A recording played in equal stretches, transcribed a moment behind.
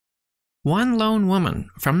One lone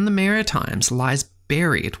woman from the Maritimes lies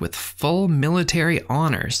buried with full military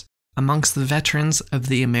honors amongst the veterans of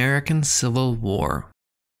the American Civil War.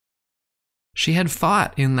 She had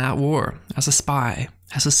fought in that war as a spy,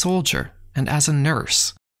 as a soldier, and as a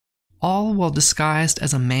nurse, all while disguised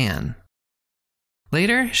as a man.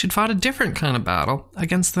 Later, she'd fought a different kind of battle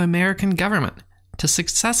against the American government to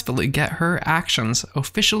successfully get her actions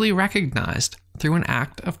officially recognized through an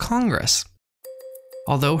act of Congress.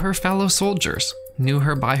 Although her fellow soldiers knew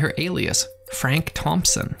her by her alias, Frank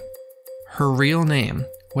Thompson, her real name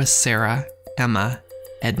was Sarah Emma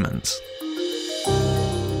Edmonds.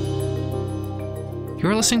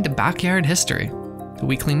 You're listening to Backyard History, the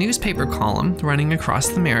weekly newspaper column running across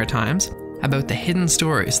the Maritimes about the hidden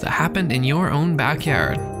stories that happened in your own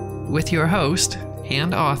backyard, with your host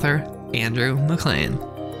and author, Andrew McLean.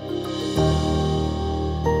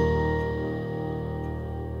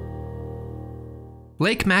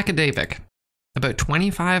 Lake Macadavic, about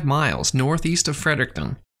 25 miles northeast of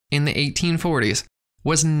Fredericton, in the 1840s,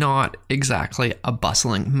 was not exactly a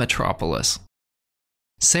bustling metropolis.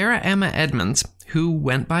 Sarah Emma Edmonds, who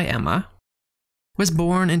went by Emma, was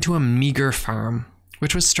born into a meager farm,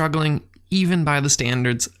 which was struggling even by the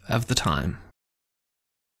standards of the time.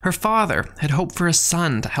 Her father had hoped for a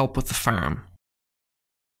son to help with the farm.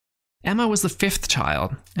 Emma was the fifth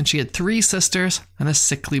child, and she had 3 sisters and a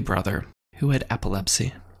sickly brother who had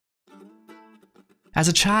epilepsy. As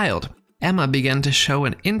a child, Emma began to show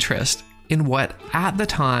an interest in what at the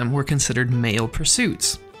time were considered male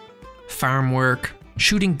pursuits: farm work,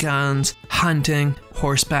 shooting guns, hunting,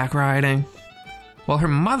 horseback riding. While her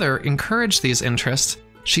mother encouraged these interests,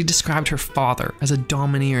 she described her father as a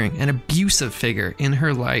domineering and abusive figure in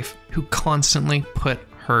her life who constantly put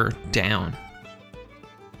her down.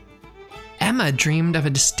 Emma dreamed of a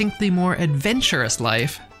distinctly more adventurous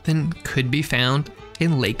life than could be found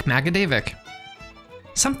in Lake Macadavic,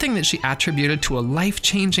 something that she attributed to a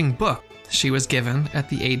life-changing book she was given at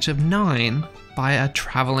the age of 9 by a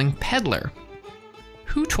traveling peddler,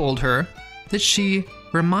 who told her that she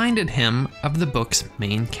reminded him of the book's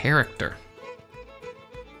main character.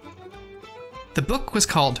 The book was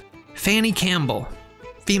called Fanny Campbell,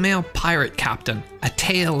 Female Pirate Captain, A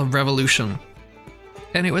Tale of Revolution,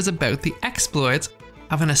 and it was about the exploits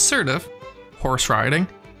of an assertive, horse-riding,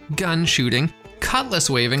 gun-shooting,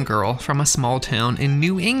 cutlass-waving girl from a small town in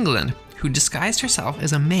New England who disguised herself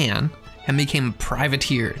as a man and became a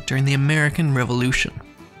privateer during the American Revolution.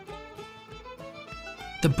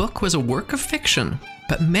 The book was a work of fiction,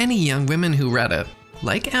 but many young women who read it,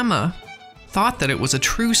 like Emma, thought that it was a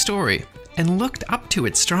true story and looked up to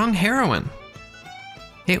its strong heroine.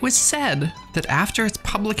 It was said that after its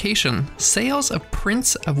publication, sales of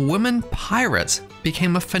prints of women pirates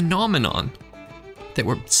became a phenomenon that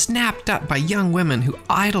were snapped up by young women who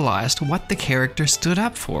idolized what the character stood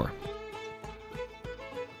up for.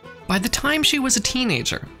 By the time she was a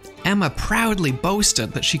teenager, Emma proudly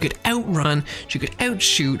boasted that she could outrun, she could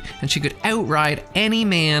outshoot, and she could outride any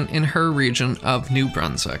man in her region of New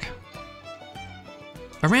Brunswick.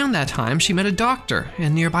 Around that time, she met a doctor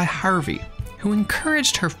in nearby Harvey who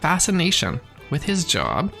encouraged her fascination with his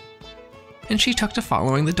job, and she took to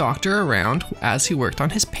following the doctor around as he worked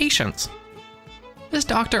on his patients. This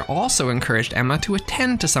doctor also encouraged Emma to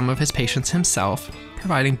attend to some of his patients himself,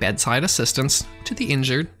 providing bedside assistance to the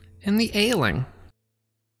injured and the ailing.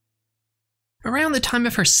 Around the time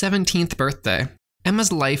of her 17th birthday, Emma's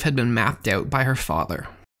life had been mapped out by her father.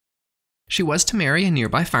 She was to marry a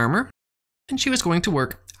nearby farmer, and she was going to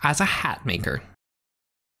work as a hat maker.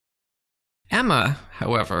 Emma,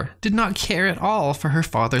 however, did not care at all for her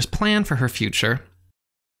father's plan for her future,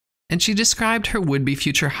 and she described her would-be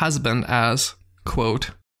future husband as,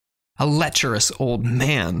 quote, a lecherous old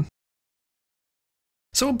man.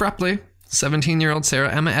 So abruptly, 17-year-old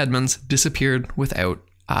Sarah Emma Edmonds disappeared without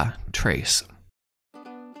a trace.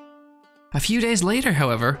 A few days later,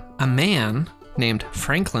 however, a man named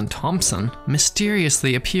Franklin Thompson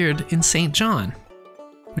mysteriously appeared in St. John,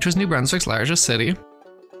 which was New Brunswick's largest city,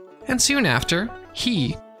 and soon after,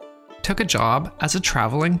 he took a job as a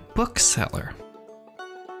traveling bookseller.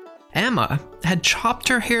 Emma had chopped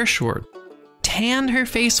her hair short, tanned her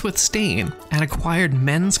face with stain, and acquired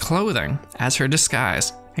men's clothing as her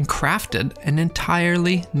disguise, and crafted an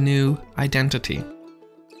entirely new identity.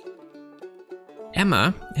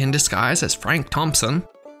 Emma, in disguise as Frank Thompson,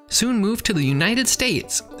 soon moved to the United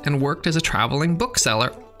States and worked as a traveling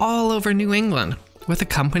bookseller all over New England with a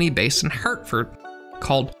company based in Hartford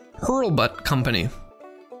called Hurlbut Company,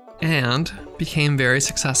 and became very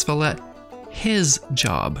successful at his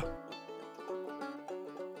job.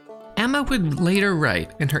 Emma would later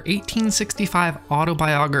write in her 1865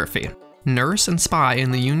 autobiography nurse and spy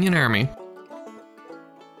in the Union Army.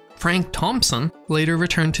 Frank Thompson later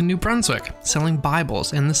returned to New Brunswick, selling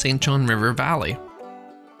Bibles in the St. John River Valley.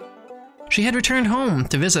 She had returned home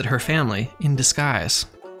to visit her family in disguise,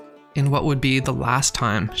 in what would be the last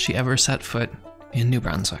time she ever set foot in New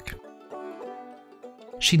Brunswick.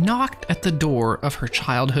 She knocked at the door of her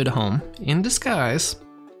childhood home in disguise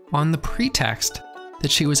on the pretext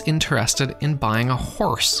that she was interested in buying a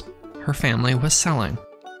horse her family was selling.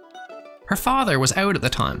 Her father was out at the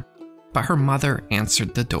time, but her mother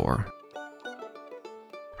answered the door.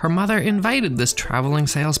 Her mother invited this traveling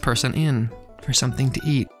salesperson in for something to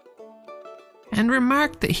eat, and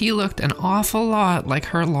remarked that he looked an awful lot like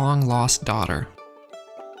her long-lost daughter.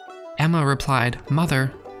 Emma replied,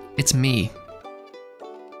 "Mother, it's me."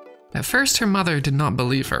 At first, her mother did not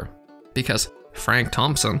believe her, because Frank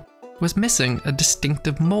Thompson was missing a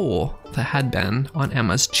distinctive mole that had been on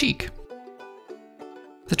Emma's cheek.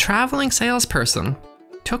 The traveling salesperson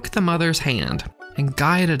took the mother's hand and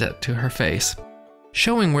guided it to her face,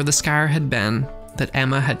 showing where the scar had been that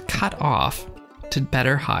Emma had cut off to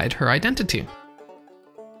better hide her identity.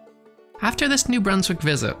 After this New Brunswick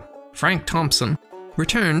visit, Frank Thompson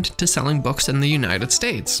returned to selling books in the United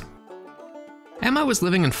States. Emma was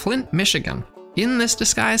living in Flint, Michigan, in this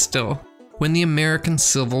disguise still, when the American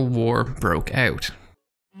Civil War broke out.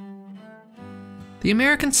 The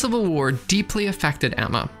American Civil War deeply affected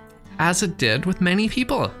Emma, as it did with many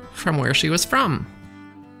people from where she was from.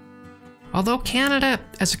 Although Canada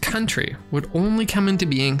as a country would only come into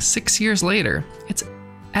being 6 years later, it's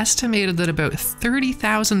estimated that about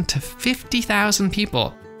 30,000 to 50,000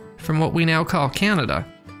 people from what we now call Canada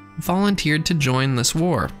volunteered to join this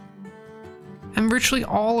war. And virtually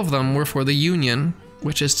all of them were for the Union,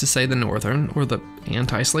 which is to say the Northern or the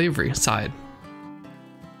anti-slavery side.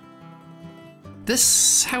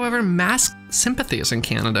 This, however, masked sympathies in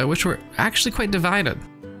Canada, which were actually quite divided.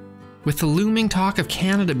 With the looming talk of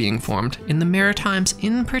Canada being formed, in the Maritimes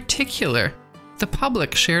in particular, the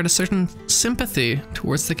public shared a certain sympathy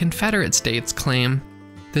towards the Confederate States' claim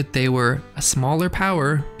that they were a smaller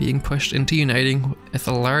power being pushed into uniting with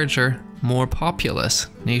a larger, more populous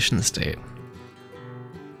nation-state.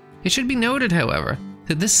 It should be noted, however,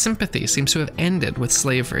 that this sympathy seems to have ended with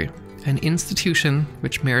slavery, an institution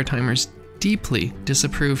which Maritimers deeply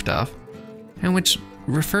disapproved of, and which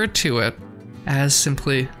referred to it as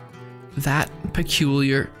simply that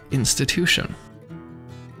peculiar institution.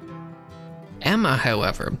 Emma,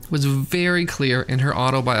 however, was very clear in her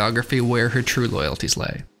autobiography where her true loyalties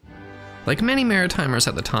lay. Like many Maritimers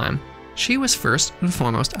at the time, she was first and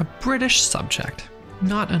foremost a British subject,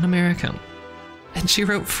 not an American. And she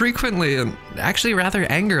wrote frequently, and actually rather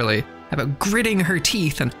angrily, about gritting her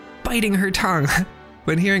teeth and biting her tongue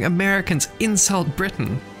when hearing Americans insult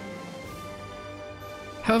Britain.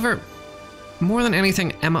 However, more than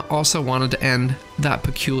anything, Emma also wanted to end that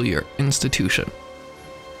peculiar institution,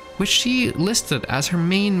 which she listed as her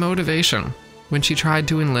main motivation when she tried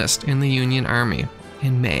to enlist in the Union Army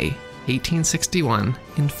in May 1861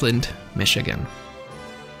 in Flint, Michigan.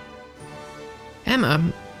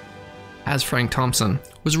 Emma, as Frank Thompson,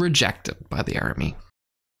 was rejected by the Army.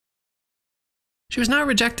 She was not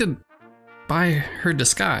rejected by her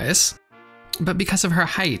disguise, but because of her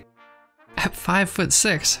height. At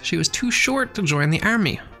 5'6", she was too short to join the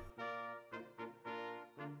Army.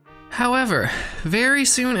 However, very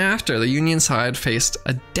soon after, the Union side faced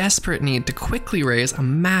a desperate need to quickly raise a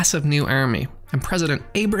massive new army, and President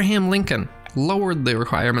Abraham Lincoln lowered the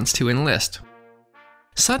requirements to enlist.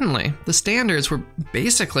 Suddenly, the standards were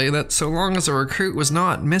basically that so long as a recruit was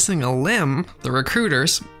not missing a limb, the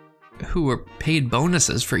recruiters, who were paid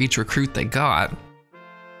bonuses for each recruit they got,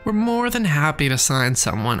 were more than happy to sign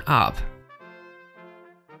someone up.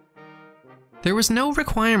 There was no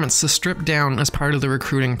requirements to strip down as part of the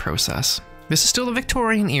recruiting process. This is still the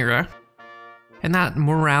Victorian era, and that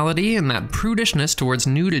morality and that prudishness towards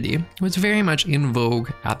nudity was very much in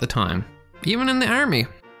vogue at the time, even in the army.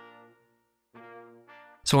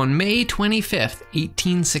 So on May 25th,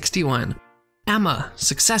 1861, Emma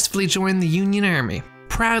successfully joined the Union Army,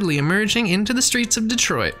 proudly emerging into the streets of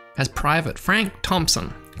Detroit as Private Frank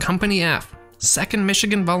Thompson, Company F, 2nd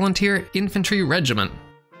Michigan Volunteer Infantry Regiment.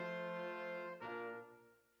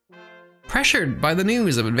 Pressured by the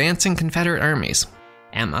news of advancing Confederate armies,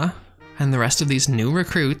 Emma and the rest of these new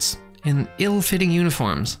recruits in ill-fitting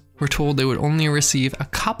uniforms were told they would only receive a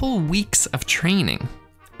couple weeks of training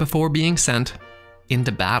before being sent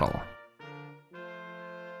into battle.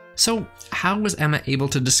 So, how was Emma able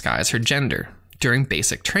to disguise her gender during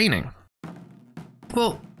basic training?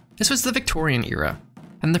 Well, this was the Victorian era,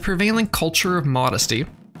 and the prevailing culture of modesty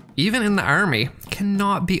even in the army,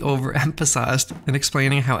 cannot be overemphasized in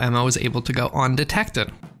explaining how Emma was able to go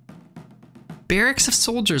undetected. Barracks of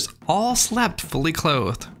soldiers all slept fully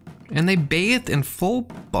clothed, and they bathed in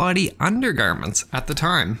full-body undergarments at the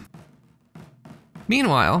time.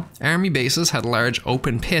 Meanwhile, army bases had large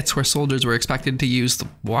open pits where soldiers were expected to use the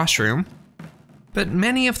washroom, but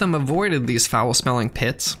many of them avoided these foul-smelling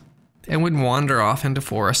pits and would wander off into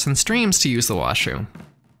forests and streams to use the washroom.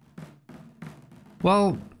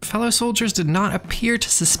 While fellow soldiers did not appear to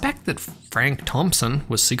suspect that Frank Thompson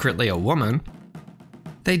was secretly a woman,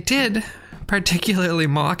 they did particularly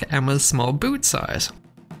mock Emma's small boot size.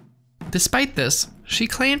 Despite this, she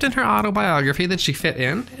claimed in her autobiography that she fit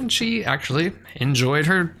in, and she actually enjoyed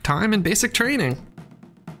her time in basic training.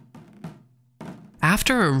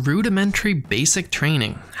 After a rudimentary basic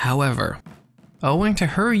training, however, owing to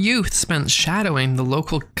her youth spent shadowing the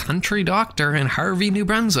local country doctor in Harvey, New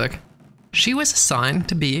Brunswick, she was assigned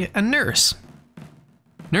to be a nurse.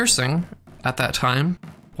 Nursing, at that time,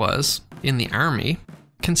 was, in the army,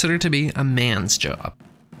 considered to be a man's job.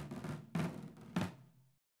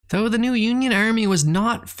 Though the new Union Army was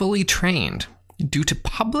not fully trained, due to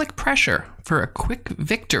public pressure for a quick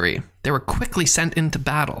victory, they were quickly sent into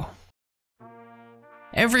battle.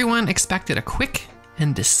 Everyone expected a quick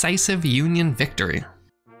and decisive Union victory.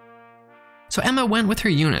 So Emma went with her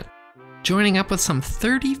unit, joining up with some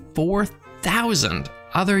 34,000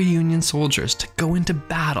 other Union soldiers to go into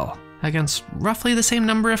battle against roughly the same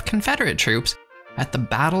number of Confederate troops at the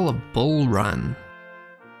Battle of Bull Run.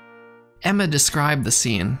 Emma described the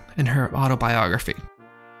scene in her autobiography.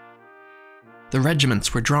 The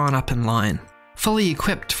regiments were drawn up in line, fully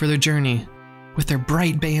equipped for their journey, with their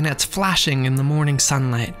bright bayonets flashing in the morning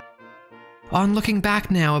sunlight. On looking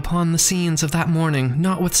back now upon the scenes of that morning,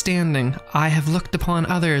 notwithstanding I have looked upon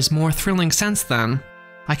others more thrilling since then,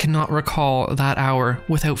 I cannot recall that hour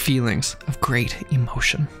without feelings of great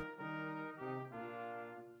emotion.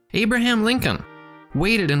 Abraham Lincoln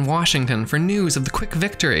waited in Washington for news of the quick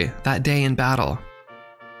victory that day in battle,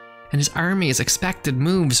 and his army's expected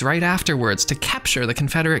moves right afterwards to capture the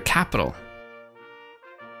Confederate capital.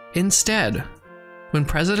 Instead, when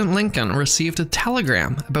President Lincoln received a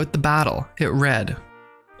telegram about the battle, it read,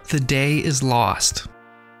 "The day is lost.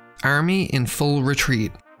 Army in full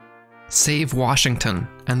retreat. Save Washington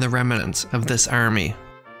and the remnants of this army."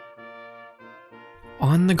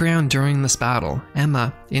 On the ground during this battle,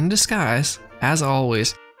 Emma, in disguise, as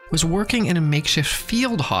always, was working in a makeshift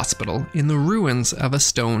field hospital in the ruins of a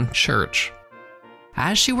stone church.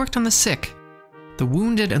 As she worked on the sick, the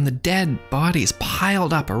wounded and the dead bodies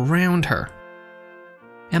piled up around her.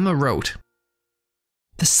 Emma wrote,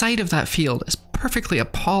 "The sight of that field is perfectly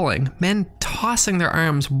appalling, men tossing their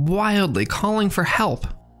arms wildly, calling for help.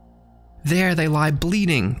 There they lie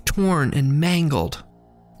bleeding, torn and mangled.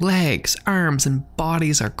 Legs, arms, and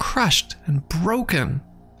bodies are crushed and broken.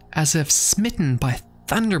 As if smitten by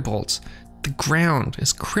thunderbolts, the ground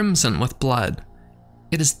is crimson with blood.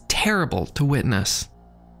 It is terrible to witness."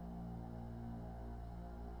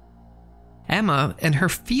 Emma and her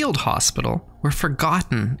field hospital were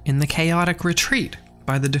forgotten in the chaotic retreat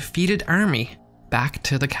by the defeated army back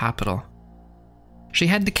to the capital. She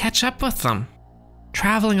had to catch up with them,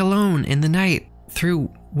 traveling alone in the night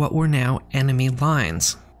through what were now enemy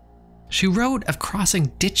lines. She wrote of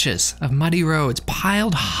crossing ditches of muddy roads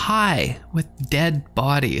piled high with dead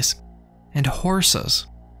bodies and horses,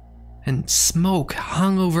 and smoke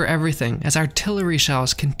hung over everything as artillery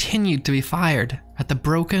shells continued to be fired at the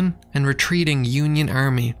broken and retreating Union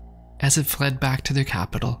Army as it fled back to their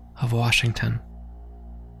capital of Washington.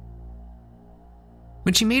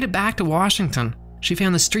 When she made it back to Washington, she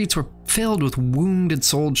found the streets were filled with wounded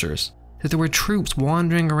soldiers, that there were troops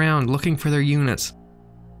wandering around looking for their units.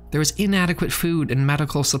 There was inadequate food and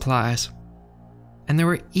medical supplies. And there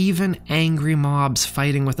were even angry mobs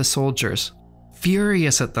fighting with the soldiers,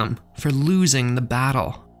 furious at them for losing the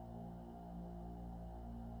battle.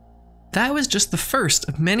 That was just the first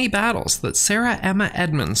of many battles that Sarah Emma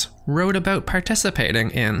Edmonds wrote about participating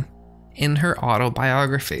in her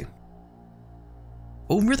autobiography.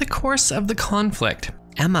 Over the course of the conflict,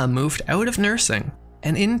 Emma moved out of nursing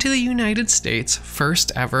and into the United States'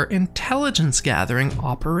 first ever intelligence gathering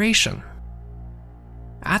operation.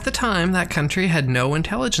 At the time, that country had no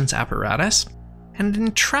intelligence apparatus and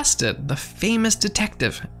entrusted the famous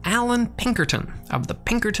detective Alan Pinkerton of the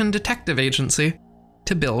Pinkerton Detective Agency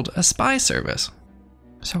to build a spy service.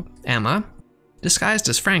 So Emma, disguised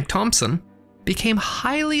as Frank Thompson, became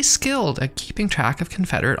highly skilled at keeping track of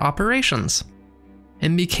Confederate operations,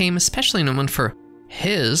 and became especially known for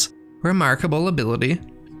his remarkable ability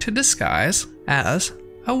to disguise as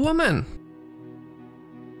a woman.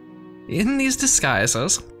 In these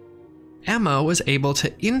disguises, Emma was able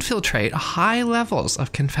to infiltrate high levels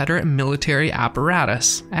of Confederate military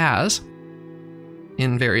apparatus as,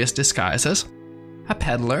 in various disguises, a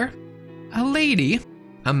peddler, a lady,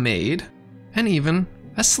 a maid, and even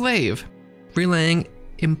a slave, relaying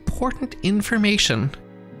important information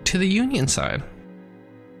to the Union side.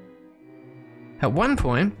 At one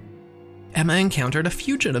point, Emma encountered a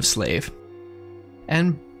fugitive slave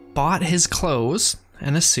and bought his clothes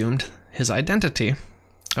and assumed his identity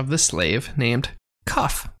of the slave named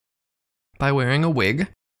Cuff by wearing a wig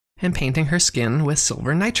and painting her skin with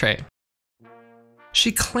silver nitrate.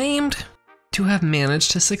 She claimed to have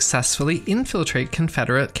managed to successfully infiltrate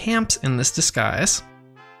Confederate camps in this disguise,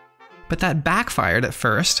 but that backfired at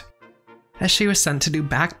first, as she was sent to do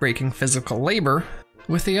backbreaking physical labor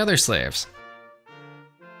with the other slaves.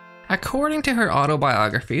 According to her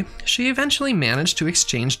autobiography, she eventually managed to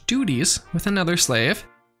exchange duties with another slave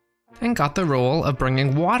and got the role of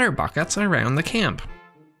bringing water buckets around the camp.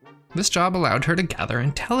 This job allowed her to gather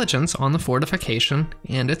intelligence on the fortification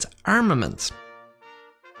and its armaments.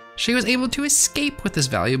 She was able to escape with this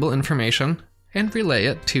valuable information and relay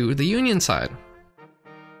it to the Union side.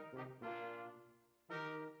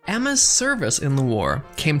 Emma's service in the war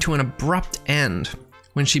came to an abrupt end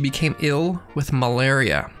when she became ill with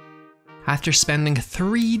malaria after spending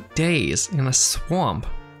 3 days in a swamp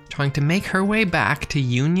trying to make her way back to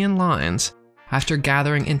Union lines after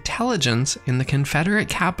gathering intelligence in the Confederate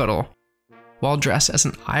capital while dressed as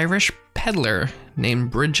an Irish peddler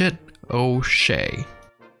named Bridget O'Shea.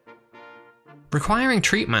 Requiring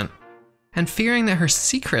treatment and fearing that her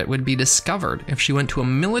secret would be discovered if she went to a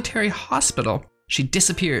military hospital, she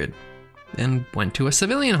disappeared and went to a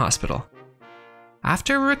civilian hospital.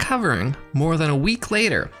 After recovering, more than a week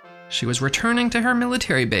later, she was returning to her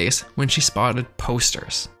military base when she spotted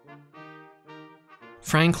posters.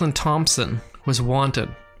 Franklin Thompson was wanted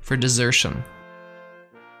for desertion.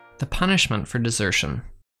 The punishment for desertion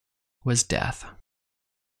was death.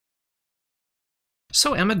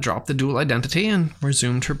 So Emma dropped the dual identity and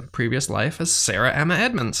resumed her previous life as Sarah Emma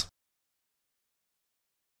Edmonds.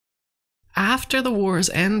 After the war's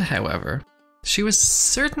end, however, she was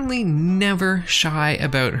certainly never shy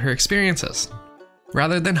about her experiences.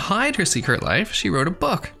 Rather than hide her secret life, she wrote a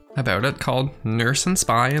book about it called Nurse and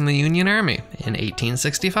Spy in the Union Army in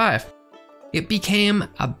 1865. It became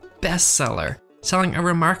a bestseller, selling a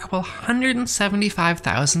remarkable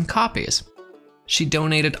 175,000 copies. She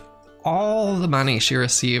donated all the money she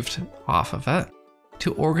received off of it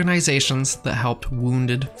to organizations that helped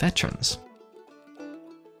wounded veterans.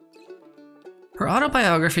 Her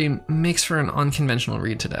autobiography makes for an unconventional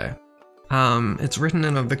read today. It's written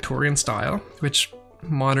in a Victorian style, which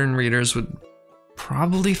modern readers would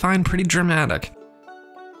probably find pretty dramatic.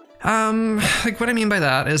 What I mean by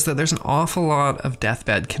that is that there's an awful lot of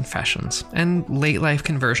deathbed confessions and late life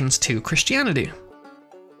conversions to Christianity.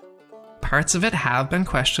 Parts of it have been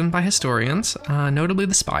questioned by historians, notably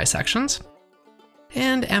the spy sections,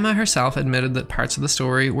 and Emma herself admitted that parts of the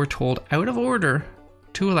story were told out of order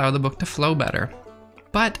to allow the book to flow better,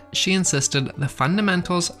 but she insisted the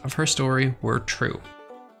fundamentals of her story were true.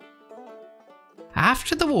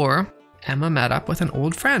 After the war, Emma met up with an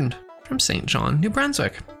old friend from St. John, New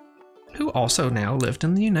Brunswick, who also now lived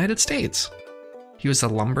in the United States. He was a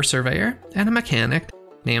lumber surveyor and a mechanic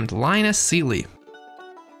named Linus Seeley.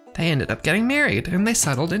 They ended up getting married and they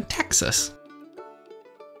settled in Texas.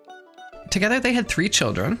 Together they had 3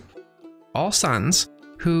 children, all sons,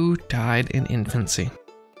 who died in infancy.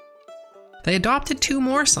 They adopted 2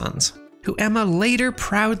 more sons, who Emma later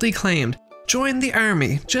proudly claimed joined the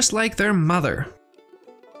army just like their mother.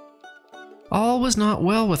 All was not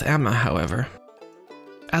well with Emma, however.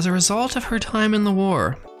 As a result of her time in the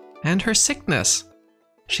war and her sickness,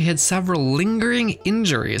 she had several lingering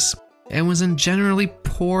injuries and was in generally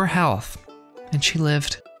poor health, and she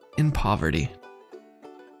lived in poverty.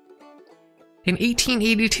 In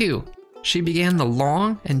 1882, she began the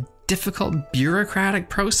long and difficult bureaucratic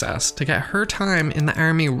process to get her time in the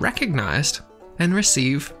army recognized and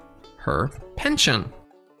receive her pension.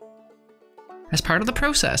 As part of the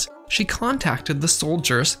process, she contacted the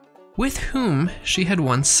soldiers with whom she had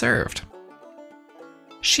once served.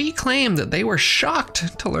 She claimed that they were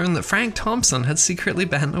shocked to learn that Frank Thompson had secretly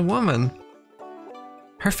been a woman.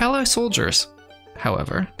 Her fellow soldiers,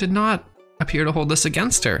 however, did not appear to hold this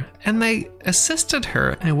against her, and they assisted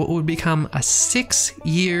her in what would become a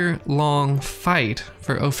 6-year-long fight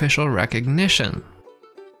for official recognition.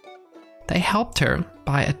 They helped her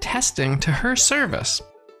by attesting to her service,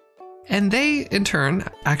 and they, in turn,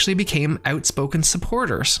 actually became outspoken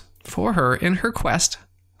supporters for her in her quest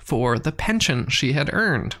for the pension she had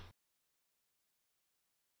earned.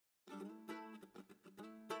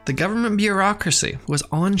 the government bureaucracy was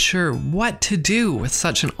unsure what to do with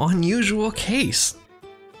such an unusual case.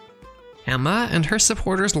 Emma and her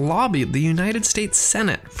supporters lobbied the United States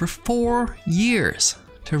Senate for 4 years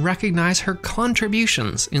to recognize her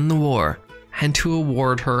contributions in the war and to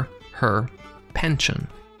award her her pension.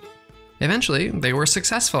 Eventually, they were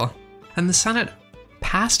successful, and the Senate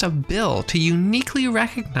passed a bill to uniquely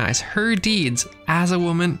recognize her deeds as a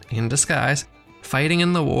woman in disguise fighting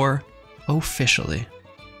in the war officially.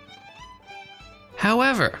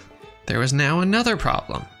 However, there was now another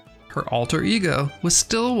problem. Her alter ego was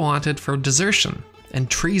still wanted for desertion and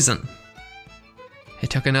treason. It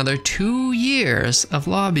took another 2 years of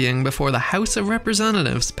lobbying before the House of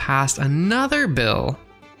Representatives passed another bill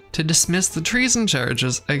to dismiss the treason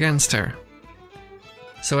charges against her.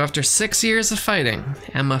 So after 6 years of fighting,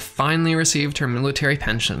 Emma finally received her military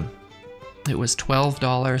pension. It was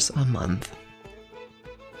 $12 a month.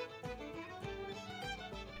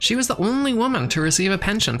 She was the only woman to receive a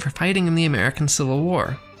pension for fighting in the American Civil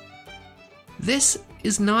War. This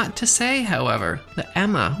is not to say, however, that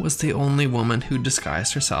Emma was the only woman who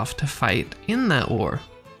disguised herself to fight in that war.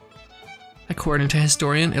 According to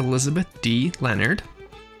historian Elizabeth D. Leonard,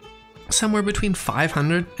 somewhere between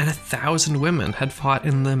 500 and 1,000 women had fought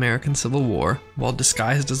in the American Civil War while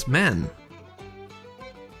disguised as men.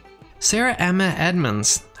 Sarah Emma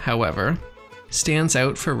Edmonds, however, stands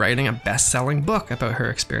out for writing a best-selling book about her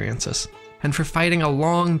experiences and for fighting a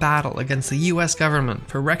long battle against the US government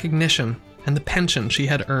for recognition and the pension she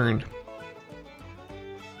had earned.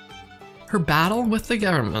 Her battle with the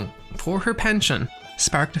government for her pension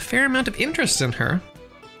sparked a fair amount of interest in her,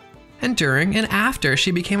 and during and after she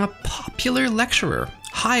became a popular lecturer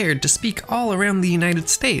hired to speak all around the United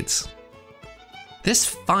States. This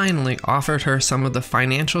finally offered her some of the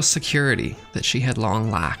financial security that she had long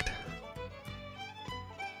lacked.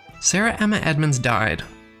 Sarah Emma Edmonds died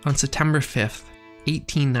on September 5th,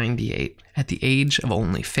 1898, at the age of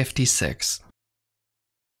only 56.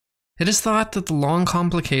 It is thought that the long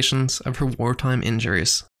complications of her wartime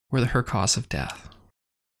injuries were her cause of death.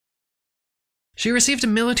 She received a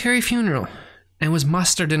military funeral and was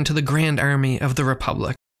mustered into the Grand Army of the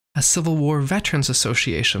Republic, a Civil War Veterans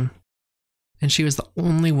Association, and she was the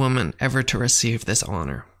only woman ever to receive this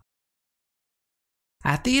honor.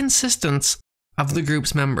 At the insistence of the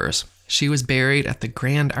group's members, she was buried at the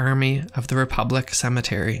Grand Army of the Republic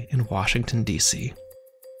Cemetery in Washington, D.C.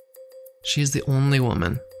 She is the only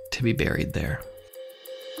woman to be buried there.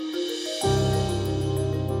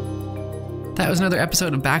 That was another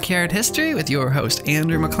episode of Backyard History with your host,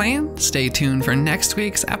 Andrew McLean. Stay tuned for next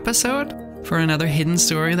week's episode for another hidden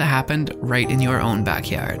story that happened right in your own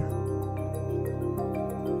backyard.